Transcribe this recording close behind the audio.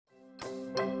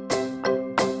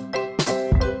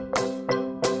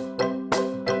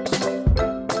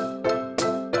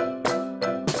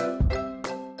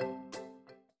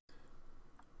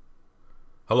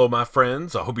Hello, my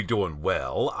friends. I hope you're doing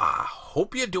well. I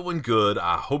hope you're doing good.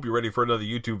 I hope you're ready for another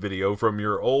YouTube video from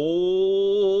your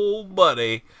old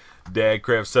buddy,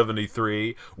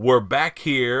 DadCraft73. We're back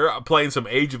here playing some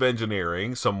Age of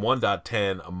Engineering, some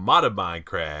 1.10 modded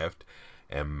Minecraft,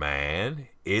 and man,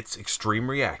 it's Extreme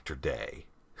Reactor Day.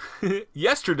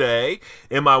 Yesterday,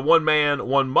 in my one-man,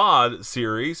 one-mod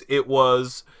series, it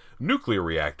was Nuclear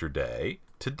Reactor Day.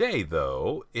 Today,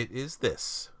 though, it is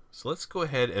this. So let's go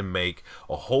ahead and make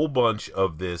a whole bunch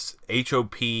of this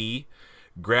HOP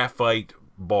graphite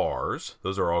bars.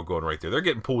 Those are all going right there. They're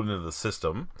getting pulled into the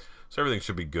system, so everything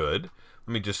should be good.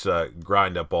 Let me just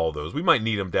grind up all those. We might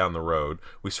need them down the road.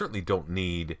 We certainly don't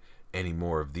need any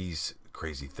more of these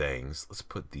crazy things. Let's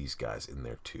put these guys in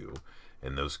there too,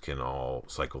 and those can all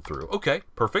cycle through. Okay,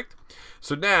 perfect.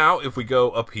 So now if we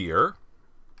go up here,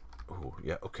 oh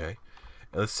yeah, okay.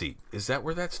 Let's see, is that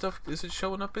where that stuff, is it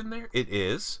showing up in there? It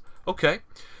is. Okay,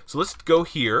 so let's go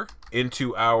here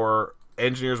into our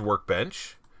engineer's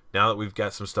workbench now that we've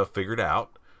got some stuff figured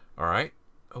out. All right.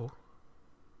 Oh.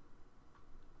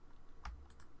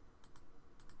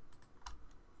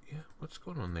 Yeah, what's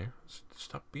going on there?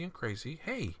 Stop being crazy.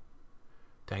 Hey,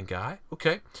 dang guy.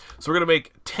 Okay, so we're going to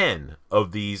make 10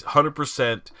 of these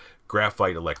 100%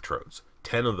 graphite electrodes.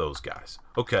 10 of those guys.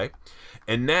 Okay.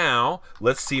 And now,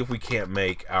 let's see if we can't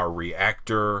make our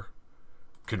reactor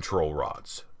control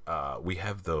rods. We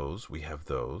have those. We have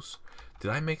those. Did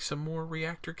I make some more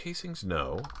reactor casings?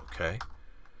 No. Okay.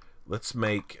 Let's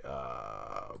make...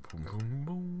 boom, boom,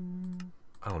 boom.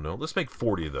 I don't know. Let's make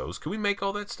 40 of those. Can we make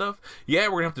all that stuff? Yeah,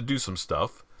 we're going to have to do some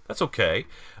stuff. That's okay.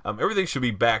 Everything should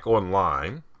be back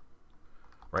online.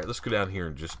 Right, let's go down here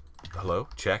and just... Hello?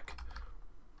 Check.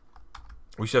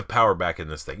 We should have power back in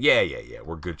this thing. Yeah.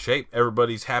 We're good shape.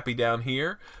 Everybody's happy down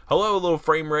here. Hello, a little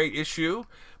frame rate issue.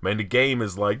 Man, the game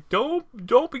is like, don't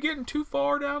be getting too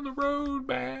far down the road,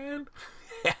 man.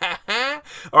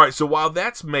 Alright, so while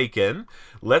that's making,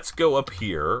 let's go up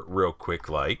here real quick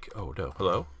like, oh no,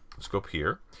 hello. Let's go up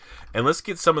here. And let's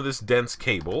get some of this dense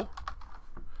cable.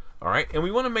 Alright, and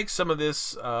we want to make some of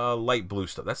this light blue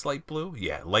stuff. That's light blue?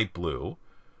 Yeah, light blue.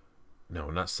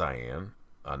 No, not cyan.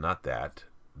 Not that.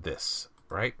 This.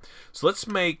 Right? So let's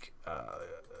make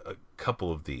a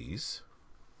couple of these.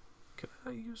 Can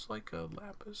I use like a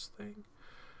lapis thing?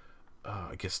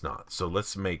 I guess not. So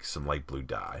let's make some light blue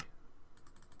dye.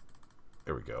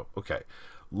 There we go. Okay.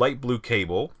 Light blue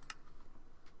cable.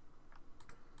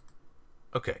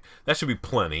 Okay. That should be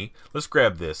plenty. Let's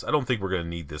grab this. I don't think we're going to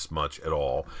need this much at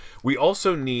all. We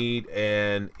also need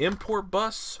an import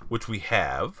bus, which we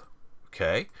have.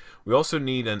 Okay. We also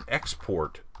need an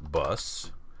export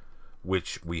bus,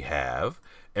 which we have,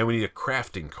 and we need a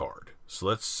crafting card. So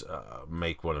let's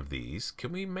make one of these.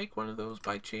 Can we make one of those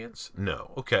by chance?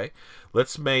 No. Okay.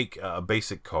 Let's make a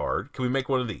basic card. Can we make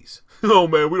one of these? Oh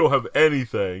man, we don't have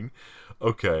anything.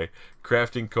 Okay.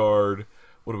 Crafting card.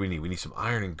 What do we need? We need some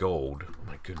iron and gold. Oh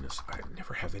my goodness. I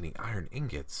never have any iron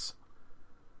ingots.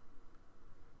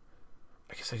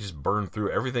 I guess I just burned through.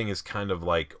 Everything is kind of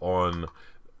like on...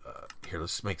 here,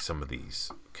 let's make some of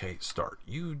these. Okay, start.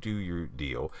 You do your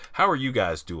deal. How are you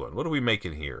guys doing? What are we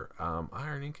making here?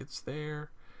 Iron ingots there.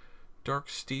 Dark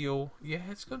steel. Yeah,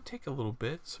 it's going to take a little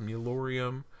bit. Some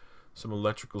yellorium. Some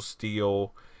electrical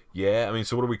steel. Yeah, I mean,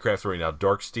 so what are we crafting right now?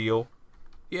 Dark steel?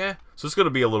 Yeah, so it's going to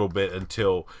be a little bit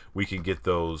until we can get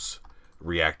those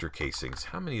reactor casings.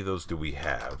 How many of those do we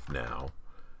have now?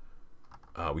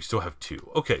 We still have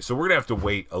 2. Okay, so we're going to have to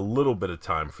wait a little bit of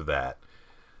time for that.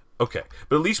 Okay,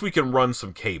 but at least we can run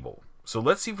some cable. So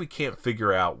let's see if we can't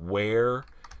figure out where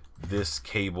this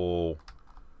cable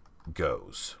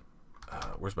goes.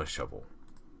 Where's my shovel?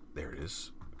 There it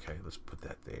is. Okay, let's put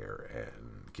that there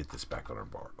and get this back on our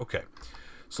bar. Okay,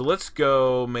 so let's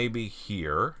go maybe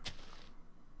here.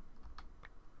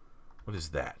 What is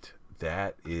that?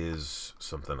 That is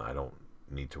something I don't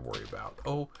need to worry about.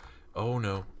 Oh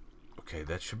no. Okay,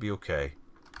 that should be okay.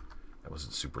 That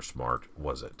wasn't super smart,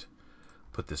 was it?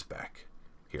 Put this back.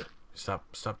 Here.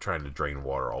 Stop trying to drain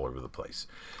water all over the place.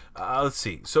 Let's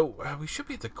see. So, we should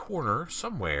be at the corner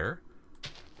somewhere.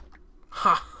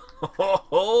 Ha!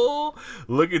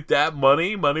 Look at that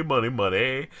money.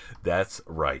 Money. That's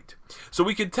right. So,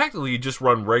 we could technically just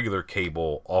run regular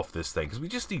cable off this thing, because we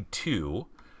just need 2.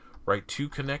 Right? 2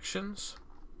 connections.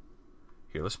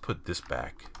 Here, let's put this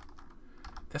back.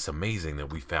 That's amazing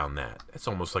that we found that. That's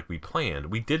almost like we planned.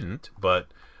 We didn't,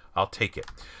 but... I'll take it.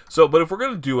 So, but if we're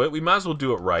going to do it, we might as well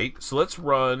do it right. So let's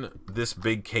run this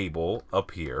big cable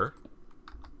up here.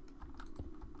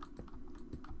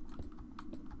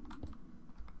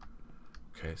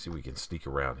 Okay, see if we can sneak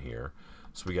around here.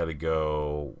 So we got to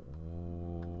go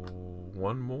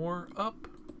one more up.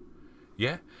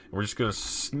 Yeah, and we're just going to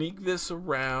sneak this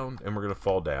around, and we're going to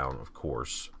fall down, of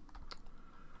course.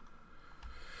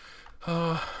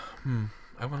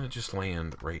 I want to just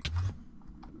land right...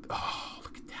 Oh,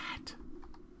 look at that.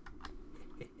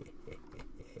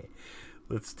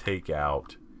 Let's take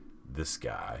out this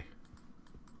guy.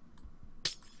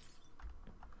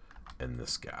 And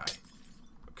this guy.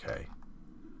 Okay.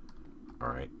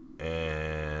 Alright.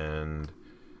 And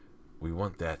we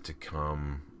want that to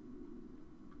come...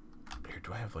 Here,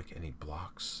 do I have like any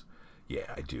blocks?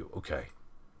 Yeah, I do. Okay.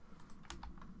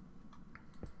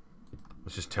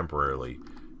 Let's just temporarily...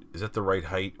 Is that the right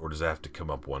height, or does that have to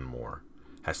come up one more?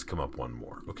 Has to come up one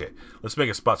more. Okay. Let's make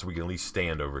a spot so we can at least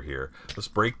stand over here. Let's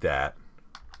break that.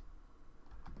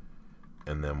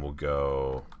 And then we'll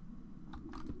go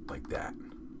like that.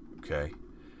 Okay.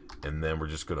 And then we're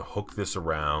just going to hook this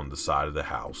around the side of the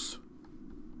house.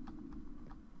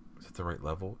 Is that the right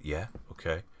level? Yeah.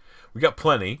 Okay. We got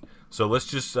plenty. So let's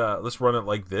just, let's run it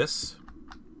like this.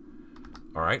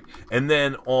 All right. And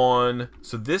then on,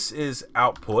 so this is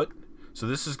output. So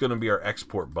this is going to be our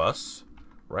export bus,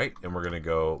 right? And we're going to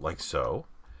go like so.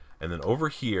 And then over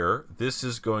here, this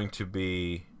is going to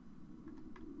be,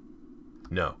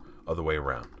 no, other way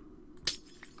around.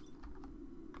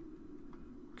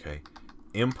 Okay.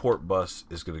 Import bus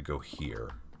is going to go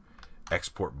here.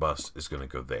 Export bus is going to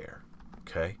go there.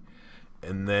 Okay.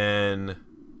 And then,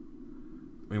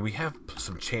 I mean, we have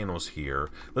some channels here.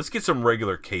 Let's get some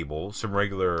regular cable, some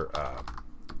regular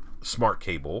smart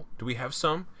cable. Do we have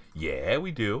some? Yeah,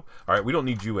 we do. All right, we don't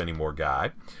need you anymore,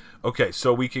 guy. Okay,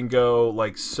 so we can go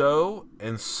like so,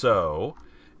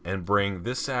 and bring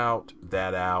this out,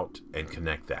 and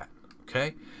connect that.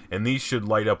 Okay? And these should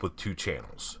light up with 2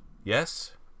 channels.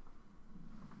 Yes?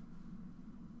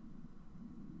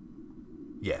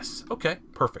 Yes. Okay,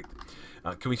 perfect.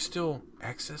 Can we still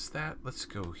access that? Let's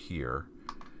go here,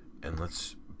 and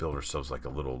let's build ourselves like a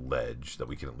little ledge that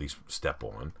we can at least step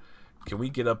on. Can we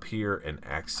get up here and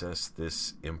access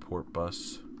this import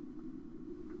bus?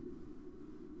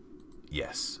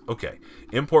 Yes. Okay.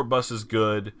 Import bus is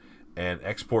good, and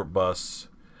export bus.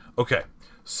 Okay.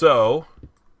 So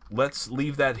let's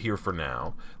leave that here for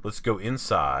now. Let's go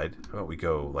inside. How about we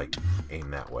go like aim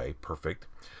that way? Perfect.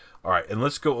 All right, and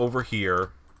let's go over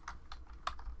here.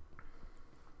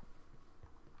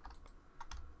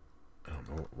 I don't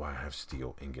know why I have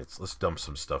steel ingots. Let's dump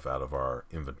some stuff out of our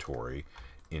inventory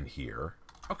in here.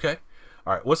 Okay.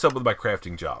 All right, what's up with my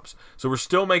crafting jobs? So we're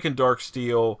still making dark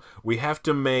steel. We have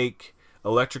to make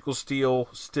electrical steel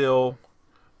still.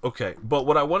 Okay, but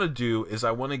what I want to do is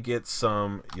I want to get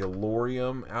some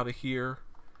yellorium out of here.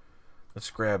 Let's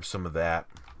grab some of that.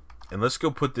 And let's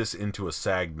go put this into a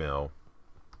sag mill.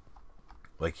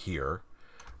 Like here.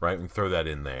 Right? We can throw that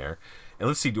in there. And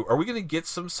let's see, are we going to get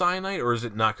some cyanite, or is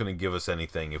it not going to give us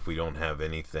anything if we don't have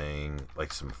anything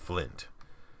like some flint?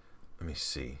 Let me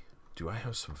see. Do I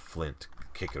have some flint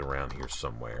kicking around here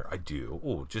somewhere? I do.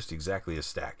 Oh, just exactly a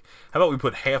stack. How about we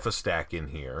put half a stack in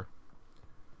here?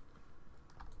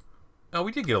 Oh,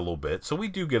 we did get a little bit. So we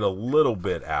do get a little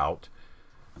bit out.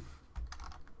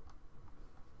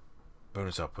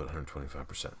 Bonus output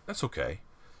 125%. That's okay.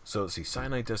 So let's see.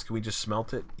 Cyanite dust. Can we just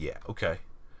smelt it? Yeah. Okay.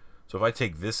 So if I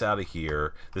take this out of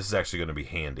here, this is actually going to be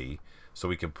handy. So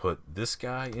we can put this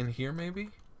guy in here maybe?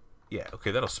 Yeah.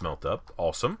 Okay. That'll smelt up.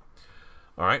 Awesome.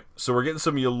 All right. So we're getting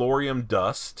some yellorium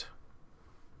dust.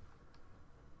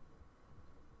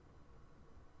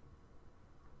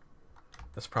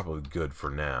 That's probably good for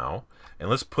now. And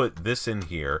let's put this in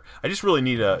here. I just really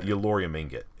need a yellorium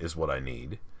ingot is what I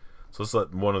need. So let's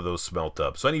let one of those smelt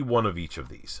up. So I need one of each of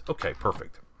these. Okay,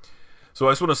 perfect. So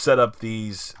I just want to set up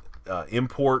these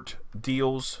import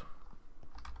deals.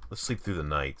 Let's sleep through the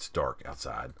night. It's dark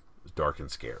outside. It's dark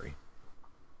and scary.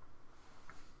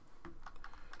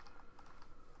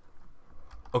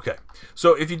 Okay,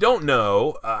 so if you don't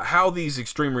know how these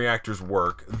extreme reactors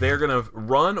work, they're going to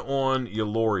run on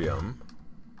yellorium.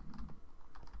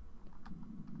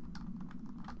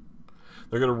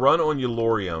 They're going to run on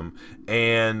yellorium,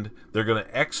 and they're going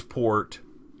to export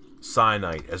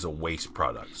cyanite as a waste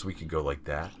product. So we could go like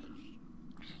that.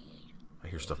 I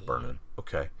hear stuff burning.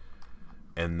 Okay.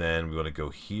 And then we want to go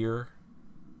here.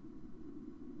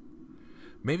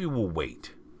 Maybe we'll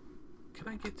wait. Can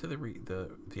I get to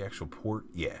the actual port?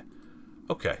 Yeah.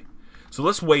 Okay. So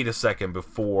let's wait a second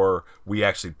before we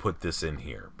actually put this in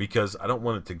here, because I don't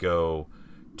want it to go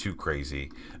too crazy.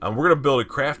 We're going to build a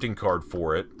crafting card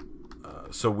for it.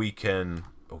 So we can...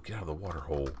 Oh, get out of the water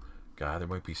hole. God, there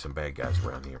might be some bad guys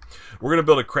around here. We're going to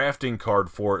build a crafting card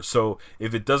for it, so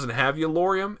if it doesn't have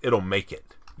yellorium, it'll make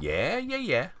it. Yeah.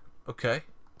 Okay.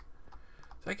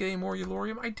 Did I get any more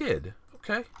yellorium? I did.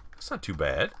 Okay. That's not too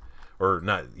bad. Or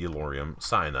not yellorium,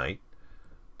 cyanite.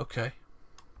 Okay.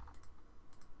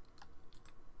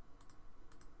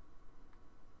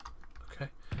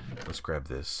 Okay. Let's grab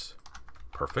this.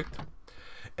 Perfect.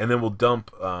 And then we'll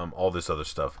dump all this other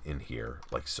stuff in here,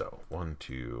 like so. 1,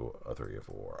 2, 3,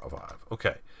 4, 5.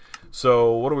 Okay.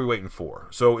 So what are we waiting for?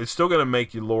 So it's still going to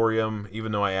make yellorium,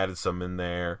 even though I added some in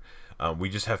there. We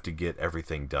just have to get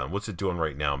everything done. What's it doing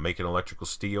right now? Making electrical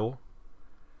steel?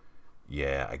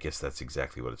 Yeah, I guess that's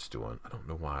exactly what it's doing. I don't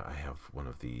know why I have one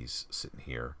of these sitting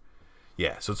here.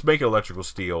 Yeah, so it's making electrical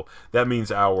steel. That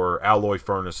means our alloy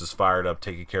furnace is fired up,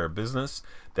 taking care of business.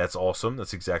 That's awesome.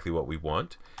 That's exactly what we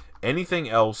want. Anything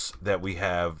else that we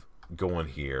have going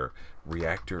here?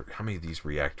 Reactor. How many of these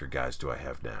reactor guys do I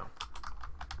have now?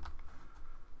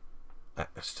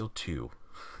 Still 2.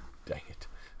 Dang it.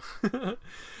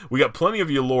 We got plenty of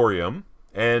yellorium.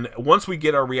 And once we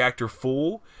get our reactor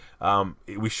full,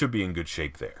 we should be in good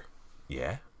shape there.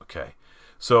 Yeah? Okay.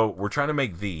 So we're trying to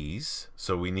make these.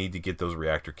 So we need to get those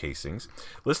reactor casings.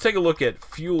 Let's take a look at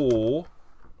fuel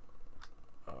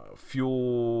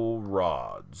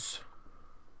rods.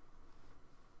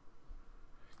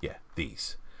 Yeah,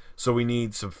 these. So we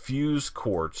need some fused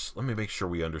quartz. Let me make sure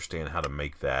we understand how to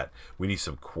make that. We need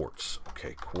some quartz.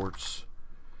 Okay, quartz.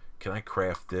 Can I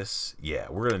craft this? Yeah,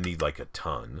 we're going to need like a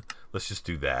ton. Let's just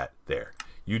do that. There.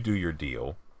 You do your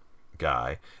deal,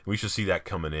 guy. We should see that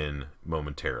coming in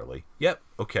momentarily. Yep,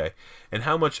 okay. And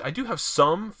how much? I do have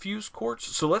some fused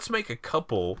quartz. So let's make a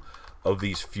couple of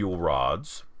these fuel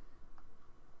rods.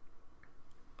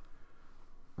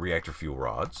 Reactor fuel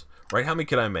rods. Right, how many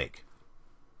can I make?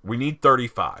 We need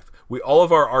 35. All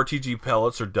of our RTG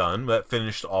pellets are done. That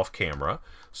finished off camera,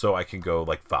 so I can go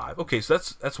like 5. Okay, so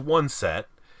that's one set,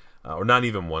 or not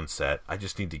even one set. I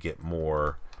just need to get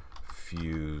more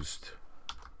fused.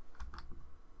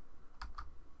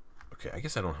 Okay, I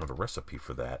guess I don't have a recipe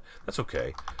for that. That's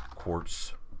okay.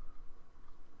 Quartz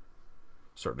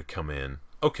starting to come in.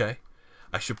 Okay,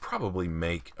 I should probably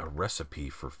make a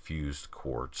recipe for fused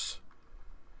quartz.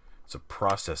 It's a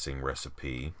processing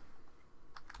recipe.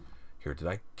 Here, did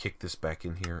I kick this back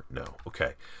in here? No.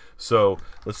 Okay. So,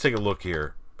 let's take a look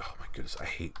here. Oh my goodness, I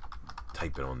hate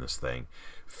typing on this thing.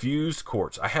 Fused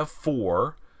quartz. I have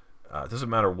 4. It doesn't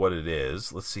matter what it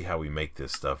is. Let's see how we make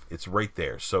this stuff. It's right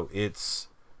there. So, it's...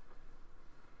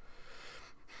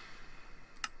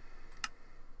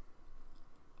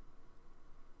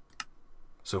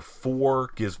 So,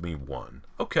 4 gives me 1.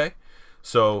 Okay.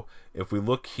 So, if we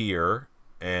look here...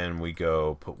 and we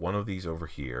go put one of these over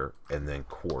here, and then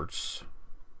quartz.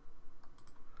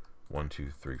 1,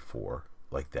 2, 3, 4,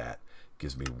 like that.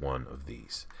 Gives me 1 of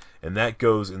these. And that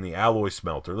goes in the alloy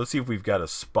smelter. Let's see if we've got a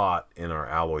spot in our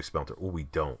alloy smelter. Oh, we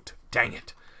don't. Dang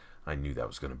it. I knew that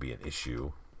was going to be an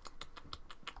issue.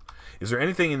 Is there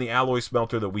anything in the alloy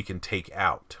smelter that we can take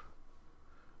out?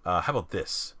 How about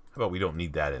this? How about we don't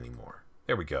need that anymore?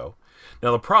 There we go.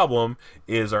 Now the problem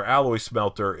is our alloy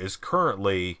smelter is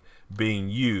currently being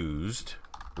used.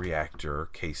 Reactor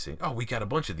casing. Oh, we got a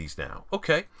bunch of these now.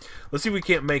 Okay. Let's see if we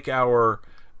can't make our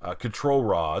control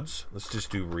rods. Let's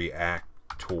just do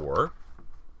reactor.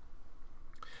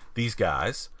 These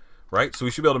guys. Right? So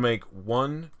we should be able to make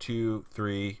 1, 2,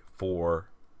 3, 4.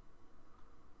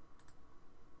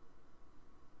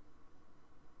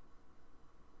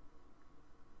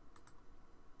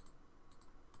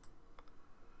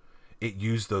 It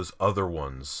used those other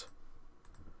ones.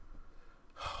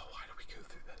 Oh, why do we go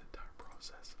through that entire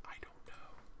process? I don't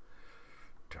know.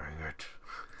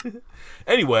 Dang it.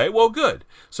 Anyway, well, good.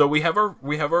 So we have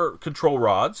our control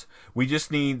rods. We just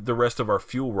need the rest of our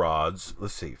fuel rods.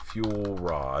 Let's see, fuel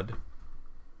rod.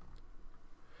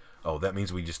 Oh, that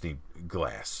means we just need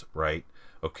glass, right?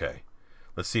 Okay.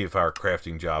 Let's see if our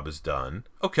crafting job is done.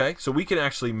 Okay, so we can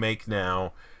actually make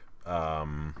now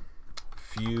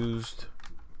fused.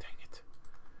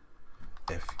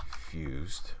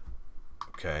 Fused.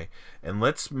 Okay, and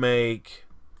let's make,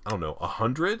 I don't know,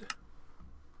 100.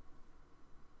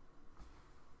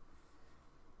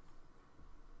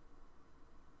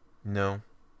 No.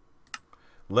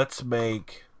 Let's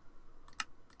make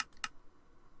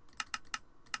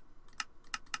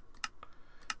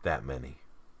that many.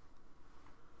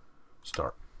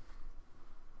 Start.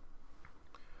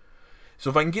 So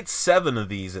if I can get 7 of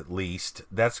these at least,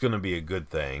 that's going to be a good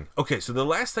thing. Okay, so the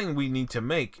last thing we need to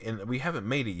make, and we haven't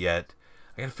made it yet,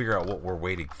 I got to figure out what we're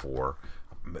waiting for.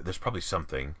 There's probably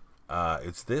something.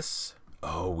 It's this.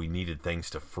 Oh, we needed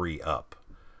things to free up.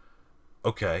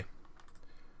 Okay.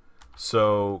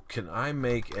 So, can I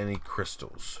make any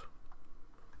crystals?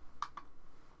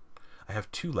 I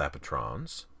have 2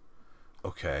 lapitrons.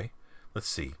 Okay. Let's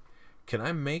see. Can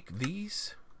I make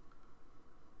these?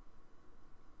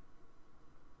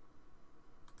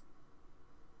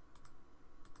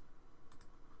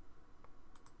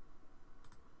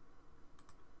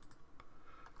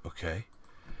 Okay.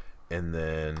 And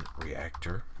then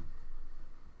reactor.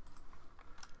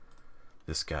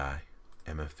 This guy.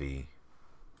 MFE.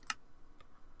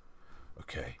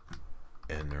 Okay.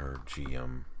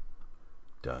 Energium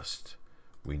dust.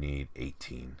 We need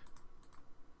 18.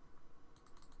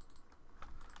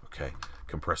 Okay.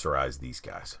 Compressorize these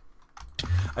guys.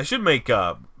 I should make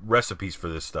recipes for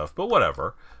this stuff, but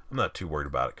whatever. I'm not too worried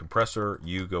about it. Compressor,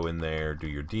 you go in there, do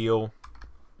your deal.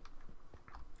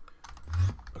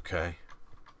 Okay.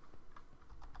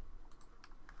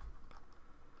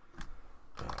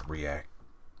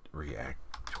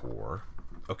 Reactor.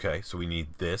 Okay, so we need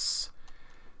this,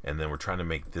 and then we're trying to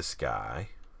make this guy.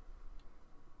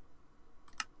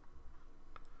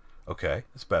 Okay,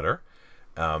 that's better.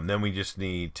 Then we just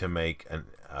need to make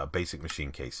a basic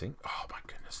machine casing. Oh my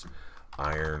goodness.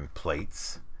 Iron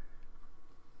plates.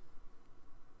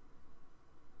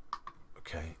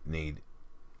 Okay, need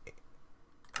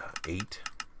 8.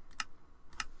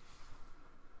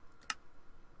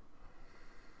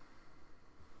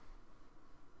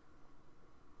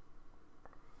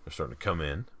 They're starting to come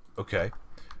in. Okay.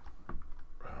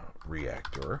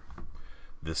 Reactor.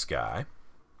 This guy.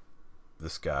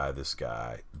 This guy, this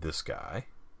guy, this guy.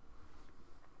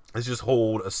 Let's just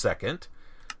hold a second.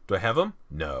 Do I have them?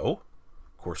 No.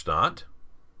 Of course not.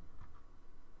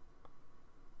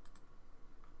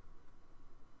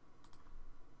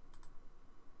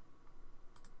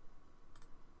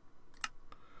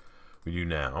 We do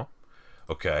now.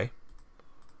 Okay.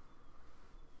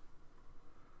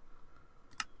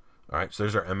 Alright, so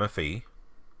there's our MFE.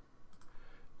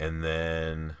 And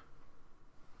then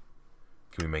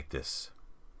can we make this?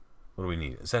 What do we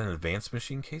need? Is that an advanced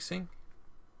machine casing?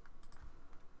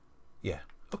 Yeah.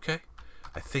 Okay.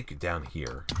 I think down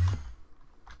here.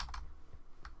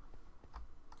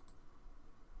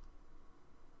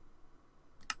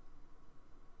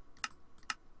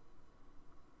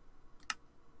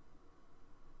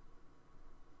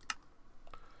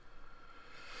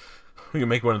 We can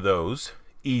make one of those.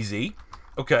 Easy.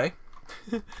 Okay.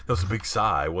 That was a big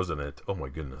sigh, wasn't it? Oh my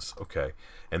goodness. Okay.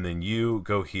 And then you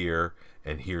go here,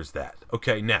 and here's that.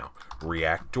 Okay, now,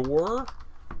 reactor.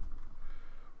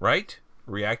 Right?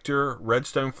 Reactor,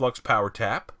 redstone flux power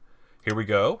tap. Here we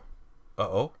go.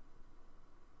 Uh-oh.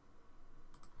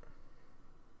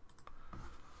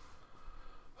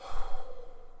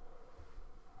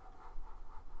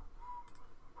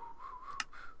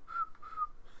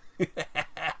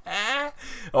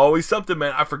 Always something,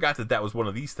 man. I forgot that was one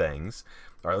of these things.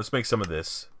 All right, let's make some of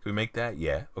this. Can we make that?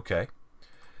 Yeah, okay.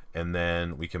 And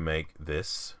then we can make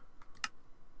this.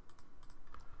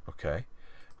 Okay.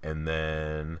 And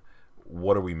then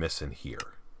what are we missing here?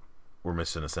 We're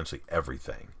missing essentially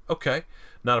everything. Okay,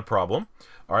 not a problem.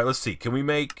 All right, let's see. Can we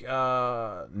make...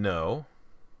 no.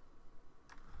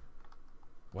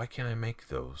 Why can't I make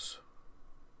those?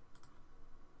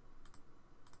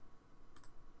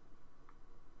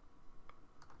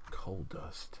 Coal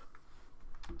dust.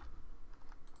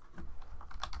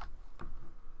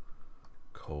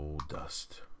 Coal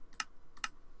dust.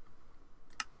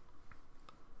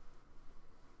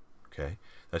 Okay,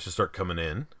 that should start coming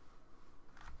in.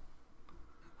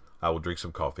 I will drink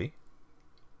some coffee.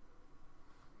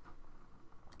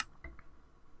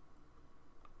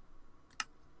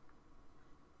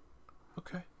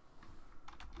 Okay.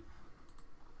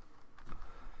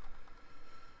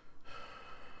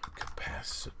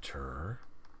 Capacitor.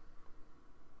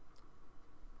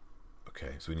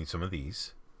 Okay, so we need some of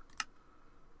these.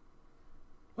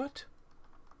 What?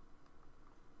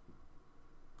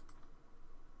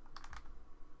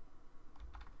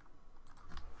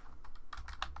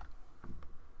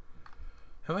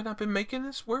 Have I not been making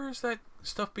this? Where is that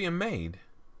stuff being made?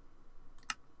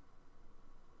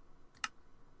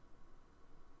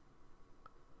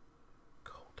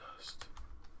 Coal dust.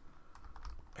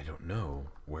 I don't know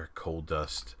where coal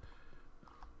dust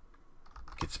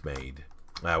gets made.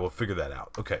 We'll figure that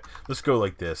out. Okay, let's go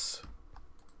like this.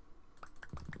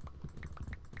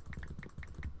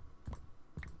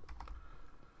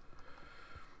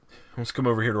 Let's come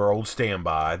over here to our old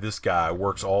standby. This guy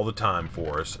works all the time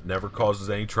for us. Never causes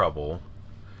any trouble.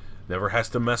 Never has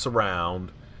to mess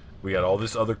around. We got all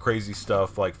this other crazy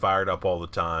stuff like fired up all the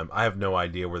time. I have no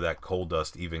idea where that coal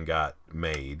dust even got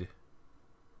made.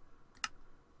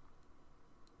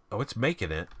 Oh, it's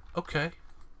making it. Okay.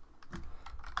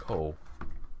 Coal.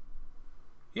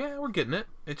 Yeah, we're getting it.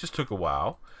 It just took a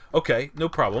while. Okay, no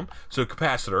problem. So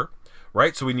capacitor.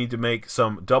 Right, so we need to make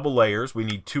some double layers. We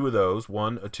need 2 of those,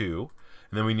 1, a 2.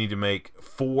 And then we need to make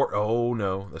 4. Oh,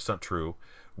 no, that's not true.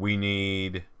 We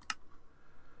need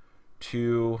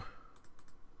 2,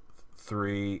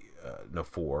 3, no,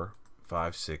 4,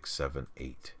 5, 6, 7,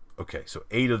 8. Okay, so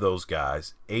 8 of those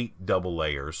guys, 8 double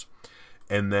layers,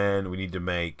 and then we need to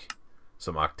make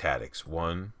some octadics.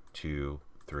 1, 2,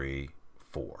 3,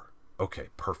 4. Okay,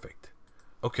 perfect.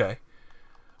 Okay.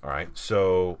 All right,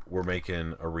 so we're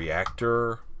making a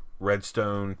reactor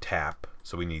redstone tap.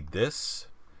 So we need this,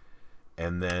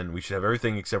 and then we should have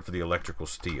everything except for the electrical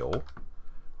steel.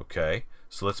 Okay,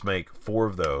 so let's make 4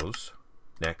 of those.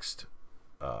 Next,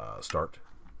 start.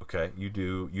 Okay, you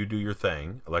do your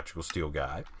thing, electrical steel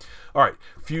guy. All right,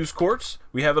 fuse quartz.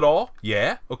 We have it all.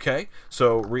 Yeah. Okay.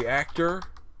 So reactor.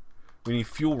 We need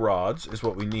fuel rods is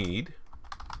what we need.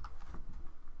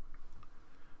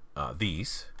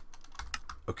 These.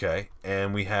 Okay,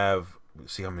 and we have.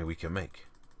 Let's see how many we can make.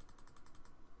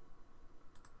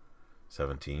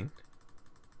 17.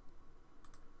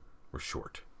 We're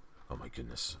short. Oh my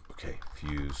goodness. Okay,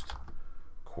 fused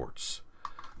quartz.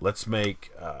 Let's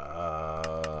make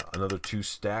another 2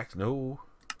 stacked. No.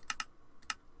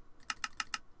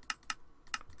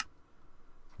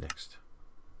 Next.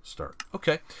 Start.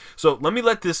 Okay. So let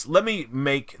me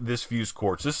make this fused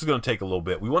quartz. This is going to take a little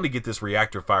bit. We want to get this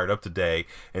reactor fired up today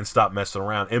and stop messing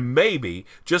around. And maybe,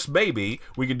 just maybe,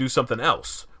 we can do something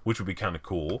else, which would be kind of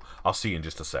cool. I'll see you in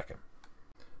just a second.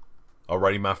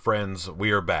 Alrighty, my friends,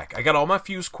 we are back. I got all my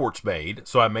fused quartz made,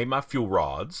 so I made my fuel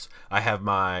rods. I have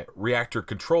my reactor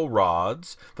control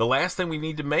rods. The last thing we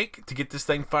need to make to get this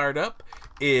thing fired up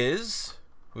is,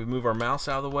 we move our mouse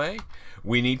out of the way,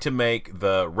 we need to make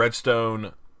the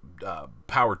redstone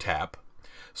power tap.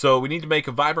 So we need to make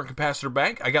a vibrant capacitor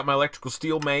bank. I got my electrical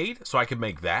steel made, so I can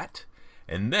make that.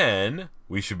 And then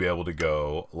we should be able to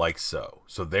go like so.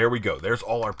 So there we go. There's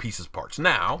all our pieces parts.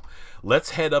 Now,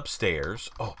 let's head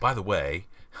upstairs. Oh, by the way,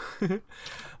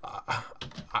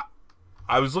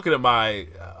 I was looking at my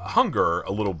hunger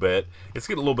a little bit. It's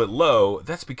getting a little bit low.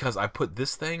 That's because I put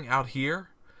this thing out here.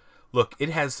 Look, it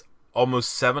has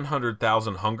almost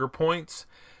 700,000 hunger points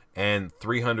and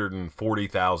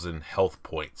 340,000 health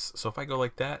points. So if I go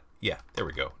like that, yeah, there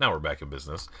we go. Now we're back in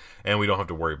business, and we don't have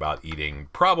to worry about eating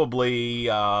probably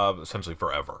essentially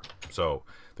forever. So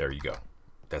there you go.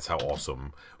 That's how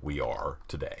awesome we are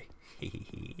today.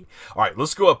 All right,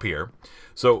 let's go up here.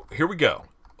 So here we go.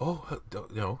 Oh,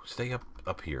 no, stay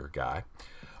up here, guy.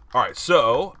 All right,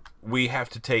 so we have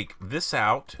to take this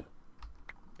out,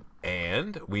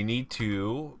 and we need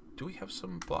to... Do we have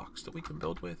some blocks that we can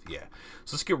build with? Yeah.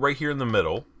 So let's get right here in the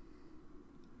middle.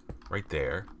 Right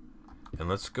there. And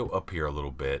let's go up here a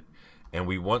little bit. And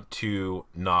we want to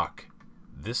knock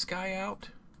this guy out.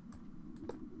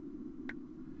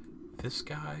 This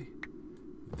guy.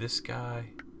 This guy.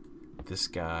 This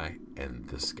guy. And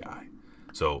this guy.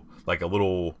 So like a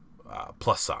little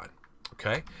plus sign.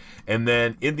 Okay. And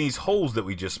then in these holes that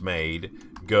we just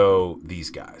made, go these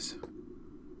guys.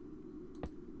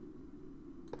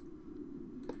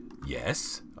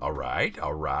 Yes. All right.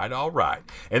 All right. All right.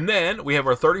 And then we have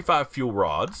our 35 fuel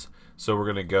rods. So we're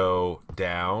going to go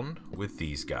down with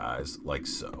these guys like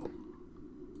so.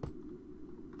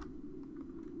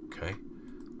 Okay.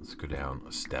 Let's go down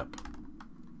a step.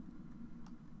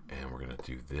 And we're going to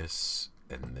do this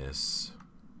and this.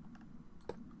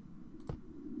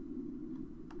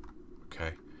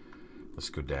 Okay. Let's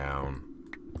go down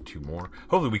 2 more.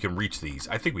 Hopefully we can reach these.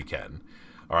 I think we can.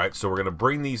 All right, so we're going to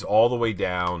bring these all the way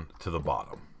down to the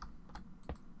bottom.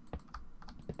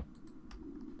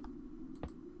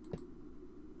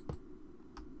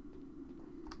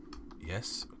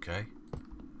 Yes, okay.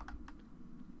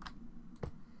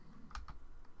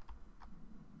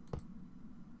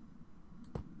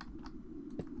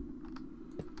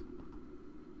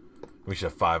 We should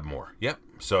have 5 more. Yep,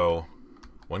 so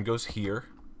 1 goes here.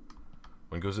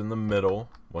 1 goes in the middle.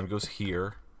 1 goes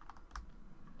here.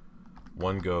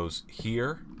 1 goes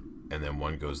here, and then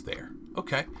 1 goes there.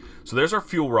 Okay, so there's our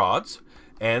fuel rods.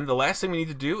 And the last thing we need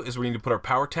to do is we need to put our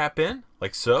power tap in,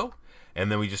 like so.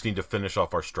 And then we just need to finish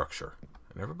off our structure.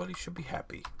 And everybody should be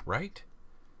happy, right?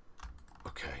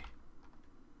 Okay.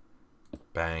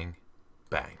 Bang,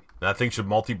 bang. That thing should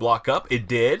multi-block up. It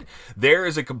did. There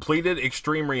is a completed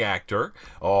extreme reactor.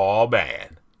 Oh,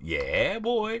 man. Yeah,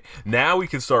 boy. Now we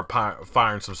can start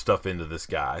firing some stuff into this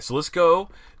guy. So let's go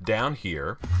down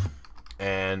here.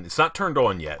 And it's not turned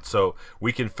on yet, so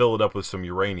we can fill it up with some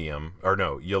uranium, or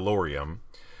no, yellorium.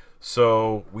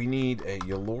 So we need a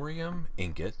yellorium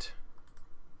ingot.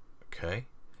 Okay.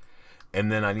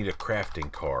 And then I need a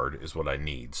crafting card is what I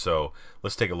need. So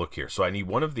let's take a look here. So I need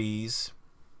 1 of these,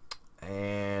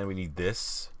 and we need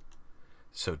this.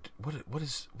 So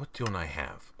what don't I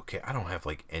have? Okay, I don't have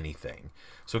like anything.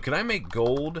 So can I make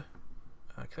gold?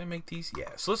 Can I make these?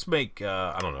 Yeah. So let's make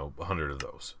I don't know, 100 of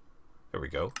those. There we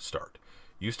go. Start.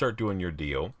 You start doing your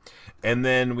deal. And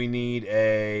then we need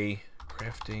a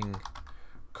crafting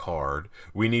card.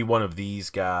 We need one of these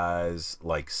guys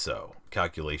like so.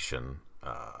 Calculation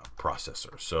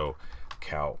processor. So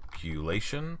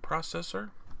calculation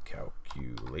processor.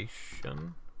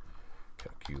 Calculation.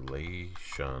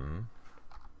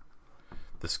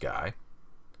 This guy.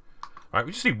 Alright,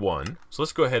 we just need one. So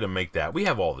let's go ahead and make that. We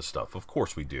have all this stuff. Of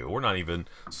course we do. We're not even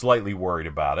slightly worried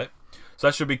about it. So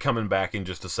that should be coming back in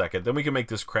just a second. Then we can make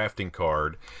this crafting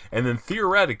card. And then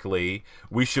theoretically,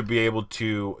 we should be able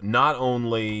to not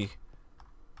only...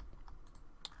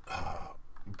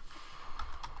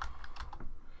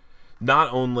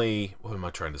 what am I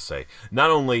trying to say?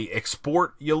 Not only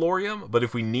export Yellorium, but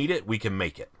if we need it, we can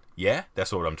make it. Yeah?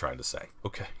 That's what I'm trying to say.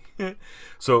 Okay.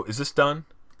 So, is this done?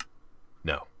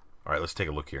 No. Alright, let's take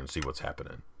a look here and see what's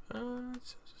happening.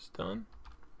 It's done.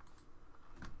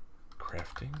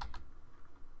 Crafting.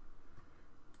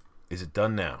 Is it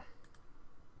done now?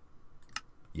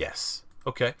 Yes.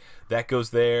 Okay. That goes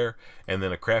there. And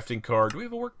then a crafting card. Do we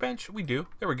have a workbench? We do.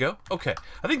 There we go. Okay.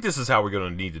 I think this is how we're going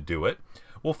to need to do it.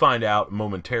 We'll find out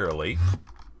momentarily.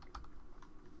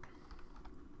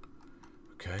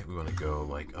 Okay. We want to go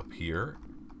like up here.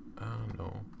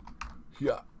 No.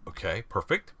 Yeah. Okay.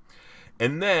 Perfect.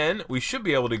 And then we should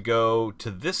be able to go to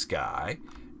this guy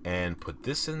and put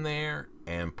this in there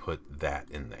and put that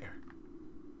in there.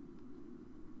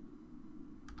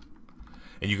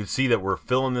 And you can see that we're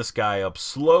filling this guy up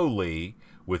slowly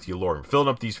with Yellorium. Filling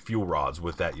up these fuel rods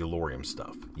with that Yellorium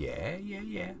stuff. Yeah.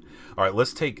 All right,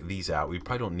 let's take these out. We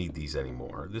probably don't need these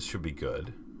anymore. This should be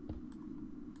good.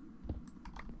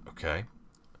 Okay.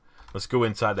 Let's go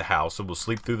inside the house and we'll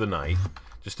sleep through the night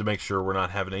just to make sure we're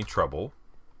not having any trouble.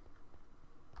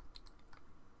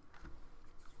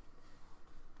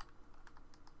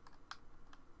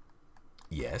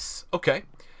 Yes. Okay.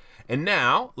 And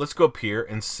now, let's go up here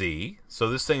and see. So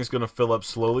this thing's going to fill up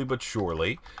slowly but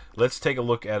surely. Let's take a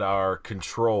look at our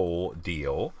control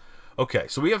deal. Okay,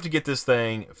 so we have to get this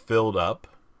thing filled up.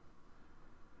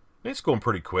 It's going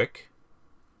pretty quick.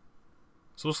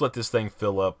 So let's let this thing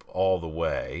fill up all the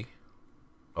way.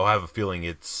 Oh, I have a feeling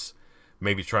it's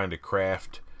maybe trying to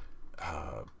craft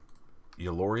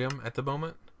Yellorium at the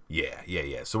moment.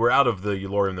 Yeah. So we're out of the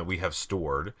Yellorium that we have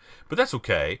stored. But that's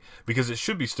okay, because it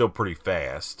should be still pretty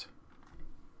fast.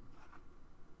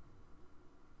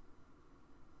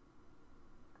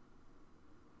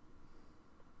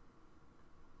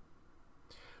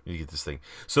 Need to get this thing.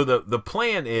 So the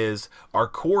plan is our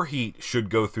core heat should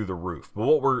go through the roof. But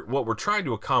what we're trying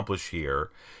to accomplish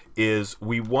here is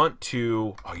we want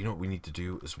to... Oh, you know what we need to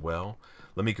do as well?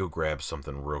 Let me go grab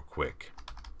something real quick.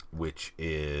 Which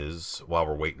is, while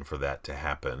we're waiting for that to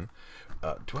happen,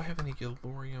 do I have any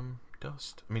Yellorium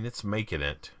dust? I mean, it's making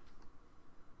it,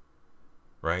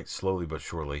 right? Slowly but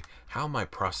surely. How am I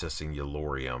processing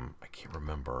Yellorium? I can't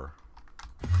remember.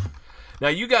 Now,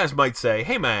 you guys might say,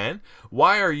 hey, man,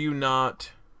 why are you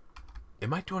not...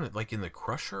 Am I doing it, like, in the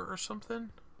crusher or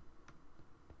something?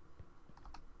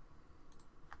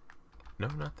 No,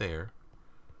 not there.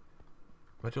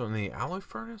 Am I doing it in the alloy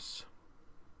furnace?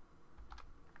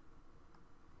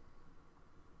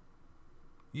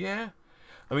 Yeah,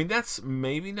 I mean, that's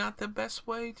maybe not the best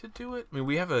way to do it. I mean,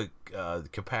 we have a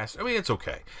capacity. I mean, it's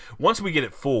okay. Once we get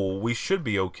it full, we should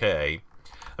be okay.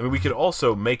 I mean, we could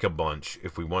also make a bunch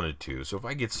if we wanted to. So if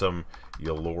I get some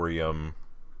Yellorium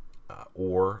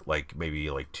ore, like maybe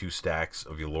like 2 stacks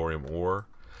of Yellorium ore,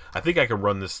 I think I can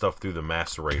run this stuff through the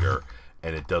macerator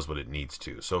and it does what it needs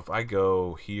to. So if I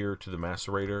go here to the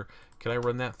macerator, can I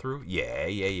run that through?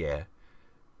 Yeah.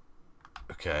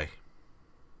 Okay.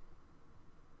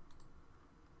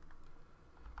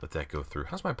 Let that go through.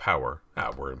 How's my power?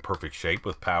 Ah, we're in perfect shape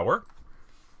with power.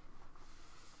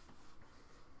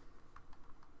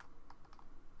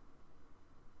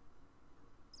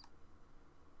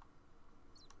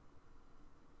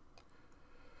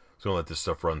 So I'm going to let this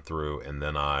stuff run through, and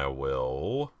then I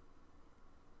will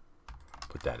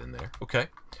put that in there. Okay.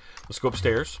 Let's go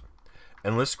upstairs,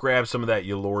 and let's grab some of that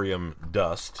Yellorium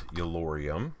dust.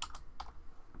 Yellorium.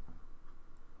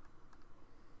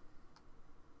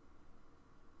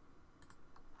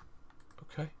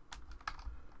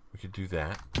 We could do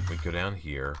that. We go down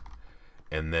here,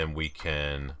 and then we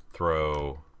can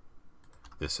throw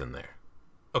this in there.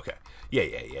 Okay.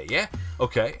 Yeah.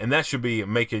 Okay, and that should be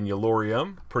making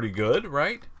Yellorium pretty good,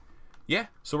 right? Yeah,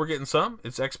 so we're getting some.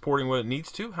 It's exporting what it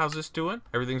needs to. How's this doing?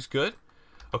 Everything's good?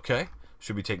 Okay.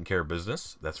 Should be taking care of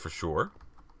business. That's for sure.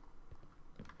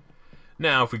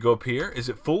 Now, if we go up here, is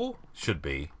it full? Should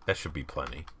be. That should be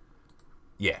plenty.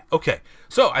 Yeah, okay.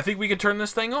 So, I think we can turn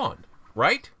this thing on,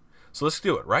 right? So let's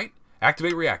do it, right?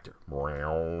 Activate reactor.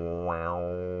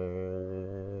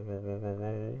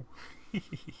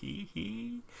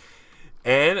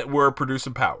 And we're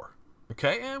producing power.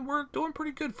 Okay, and we're doing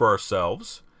pretty good for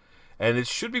ourselves. And it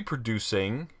should be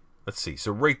producing, let's see,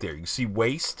 so right there, you can see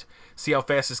waste. See how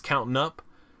fast it's counting up?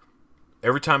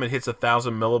 Every time it hits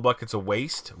 1,000 millibuckets of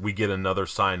waste, we get another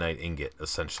cyanide ingot,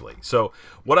 essentially. So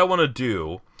what I want to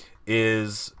do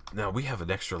is, now we have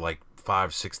an extra like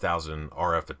 5,000-6,000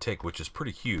 RF a tick, which is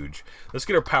pretty huge. Let's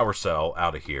get our power cell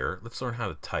out of here. Let's learn how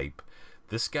to type.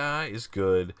 This guy is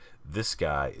good. This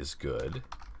guy is good.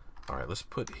 All right, let's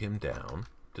put him down.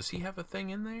 Does he have a thing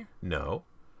in there? No.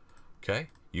 Okay,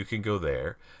 you can go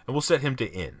there. And we'll set him to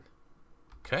in.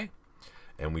 Okay,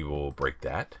 and we will break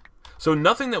that. So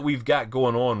nothing that we've got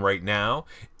going on right now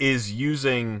is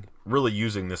really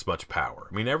using this much power.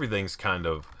 I mean, everything's kind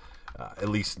of, at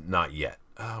least not yet.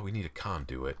 We need a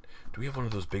conduit. Do we have one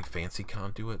of those big fancy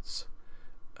conduits?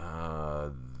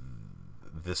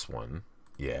 This one.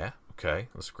 Yeah, okay.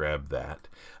 Let's grab that.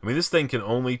 I mean, this thing can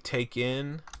only take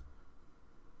in...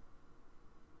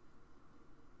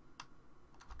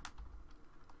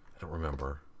 I don't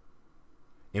remember.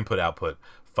 Input, output,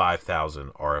 5,000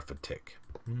 RF a tick.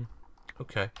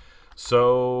 Okay.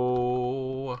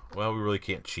 So, well, we really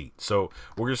can't cheat. So,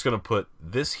 we're just going to put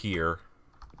this here.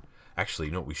 Actually,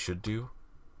 you know what we should do?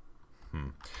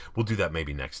 We'll do that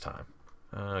maybe next time.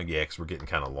 Yeah, because we're getting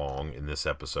kind of long in this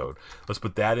episode. Let's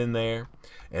put that in there.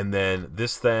 And then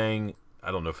this thing, I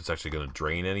don't know if it's actually going to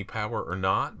drain any power or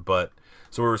not. But,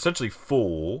 so we're essentially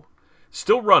full.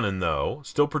 Still running, though.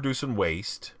 Still producing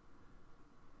waste.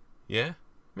 Yeah?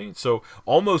 I mean, so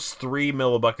almost 3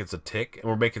 millibuckets a tick. And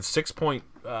we're making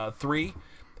 6.3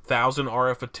 thousand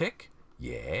RF a tick.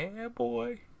 Yeah,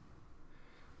 boy.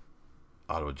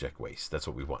 Auto eject waste. That's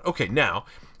what we want. Okay, now,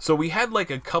 so we had like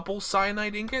a couple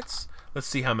cyanide ingots. Let's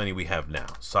see how many we have now.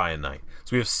 Cyanide.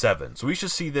 So we have 7. So we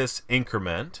should see this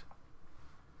increment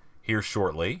here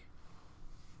shortly.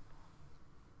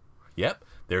 Yep,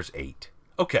 there's 8.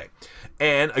 Okay,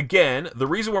 and again, the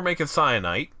reason we're making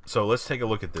cyanide, so let's take a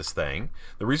look at this thing.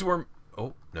 The reason we're,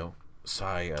 oh, no,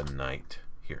 cyanide.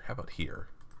 Here, how about here?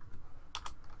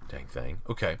 Dang thing.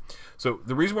 Okay, so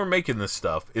the reason we're making this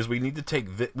stuff is we need to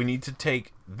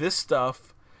take this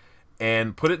stuff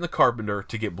and put it in the carpenter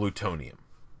to get plutonium.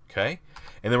 Okay,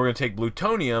 and then we're going to take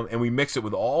plutonium and we mix it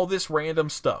with all this random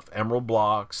stuff, emerald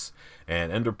blocks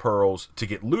and ender pearls, to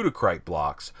get ludicrite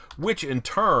blocks, which in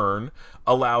turn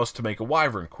allow us to make a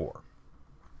wyvern core.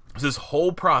 This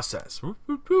whole process,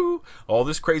 all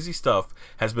this crazy stuff,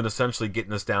 has been essentially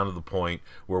getting us down to the point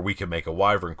where we can make a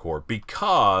wyvern core,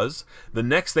 because the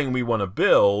next thing we want to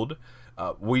build,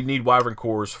 we need wyvern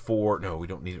cores for, no, we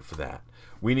don't need it for that.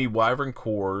 We need wyvern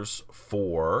cores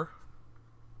for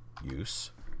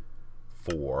use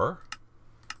for,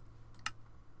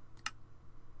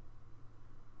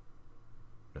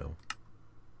 no,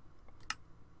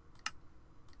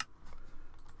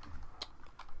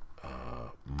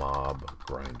 mob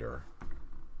grinder,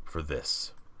 for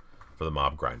this, for the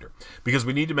mob grinder, because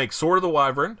we need to make Sword of the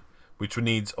Wyvern, which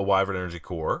needs a wyvern energy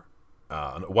core,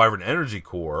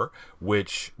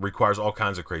 which requires all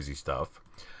kinds of crazy stuff,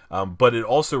 but it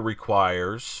also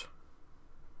requires,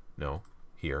 no,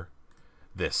 here,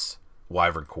 this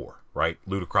wyvern core, right?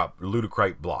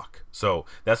 Ludicrite block. So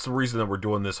that's the reason that we're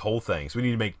doing this whole thing. So we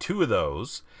need to make 2 of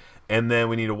those. And then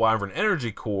we need a wyvern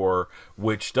energy core,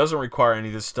 which doesn't require any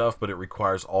of this stuff, but it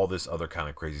requires all this other kind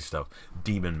of crazy stuff.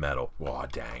 Demon metal. Aw,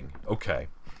 dang. Okay.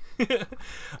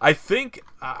 I think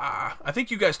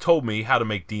you guys told me how to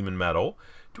make demon metal.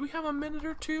 Do we have a minute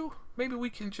or two? Maybe we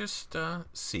can just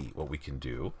see what we can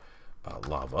do.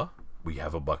 Lava. We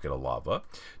have a bucket of lava.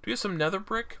 Do we have some nether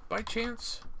brick by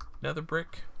chance? Nether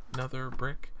brick? Nether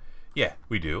brick? Yeah,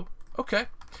 we do. Okay.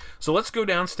 So let's go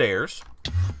downstairs.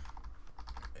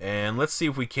 And let's see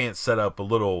if we can't set up a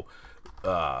little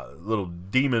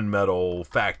demon metal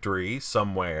factory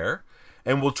somewhere.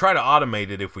 And we'll try to automate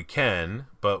it if we can,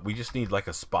 but we just need like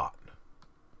a spot.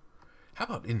 How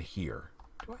about in here?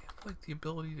 Do I have like the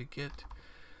ability to get...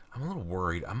 I'm a little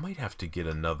worried. I might have to get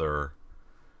another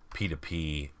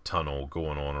P2P tunnel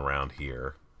going on around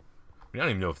here. I don't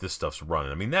even know if this stuff's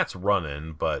running. I mean, that's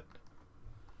running, but...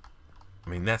 I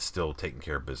mean, that's still taking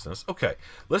care of business. Okay,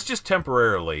 let's just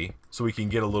temporarily, so we can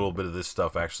get a little bit of this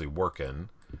stuff actually working.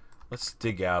 Let's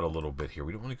dig out a little bit here.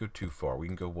 We don't want to go too far. We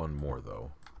can go one more,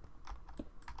 though.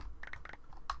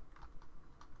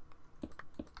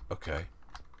 Okay.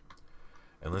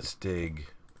 And let's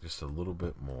dig just a little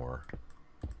bit more.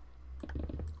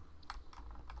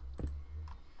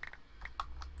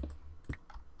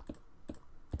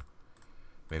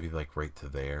 Maybe like right to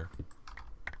there.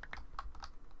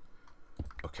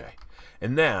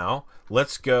 And now,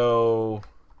 let's go...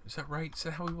 Is that right? Is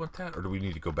that how we want that? Or do we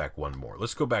need to go back one more?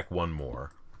 Let's go back one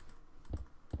more.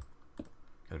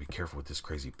 Gotta be careful with this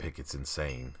crazy pick. It's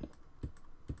insane.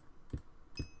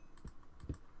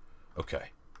 Okay.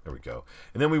 There we go.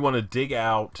 And then we want to dig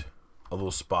out a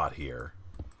little spot here.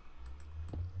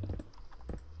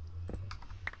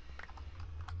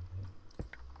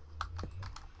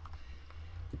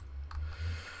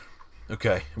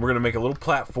 Okay, we're going to make a little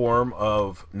platform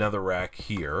of netherrack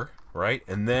here, right?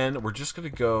 And then we're just going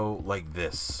to go like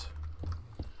this.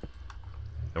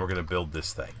 And we're going to build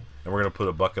this thing. And we're going to put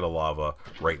a bucket of lava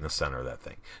right in the center of that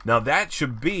thing. Now that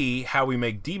should be how we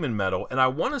make demon metal, and I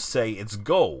want to say it's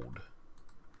gold.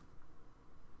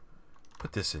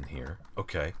 Put this in here.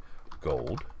 Okay,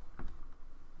 gold.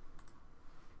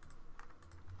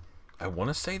 I want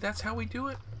to say that's how we do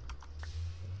it.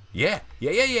 Yeah.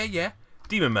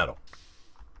 Demon metal.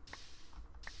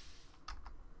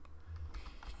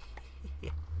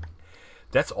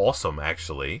 That's awesome,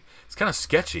 actually. It's kind of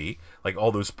sketchy. Like,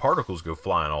 all those particles go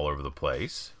flying all over the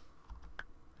place.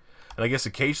 And I guess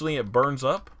occasionally it burns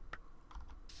up.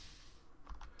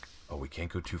 Oh, we can't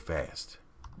go too fast.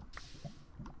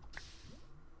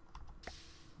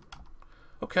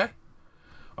 Okay.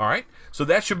 Alright. So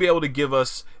that should be able to give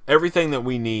us everything that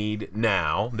we need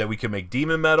now. That we can make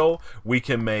demon metal. We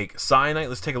can make cyanite.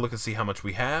 Let's take a look and see how much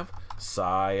we have.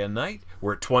 Cyanite.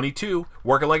 We're at 22,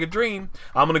 working like a dream.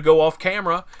 I'm going to go off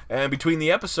camera and between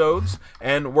the episodes,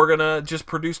 and we're going to just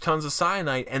produce tons of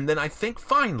cyanite. And then I think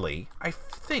finally,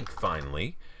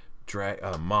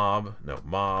 mob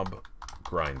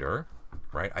grinder,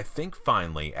 right? I think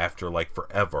finally, after like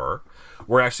forever,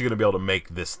 we're actually going to be able to make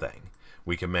this thing.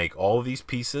 We can make all of these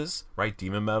pieces, right?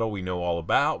 Demon metal we know all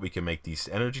about. We can make these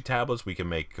energy tablets. We can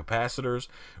make capacitors.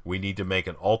 We need to make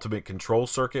an ultimate control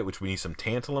circuit, which we need some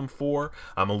tantalum for.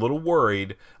 I'm a little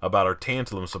worried about our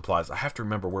tantalum supplies. I have to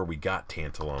remember where we got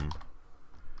tantalum.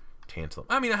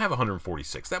 I mean, I have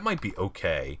 146. That might be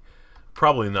okay.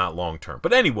 Probably not long term.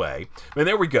 But anyway, and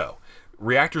there we go.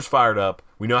 Reactor's fired up.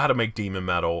 We know how to make demon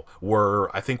metal.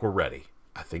 I think we're ready.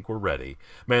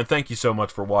 Man, thank you so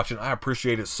much for watching. I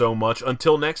appreciate it so much.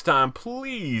 Until next time,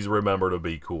 please remember to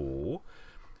be cool.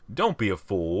 Don't be a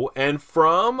fool. And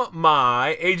from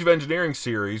my Age of Engineering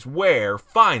series, where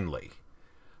finally,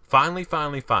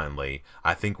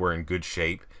 I think we're in good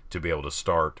shape to be able to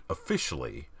start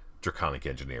officially Draconic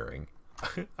Engineering.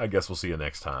 I guess we'll see you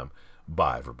next time.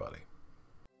 Bye, everybody.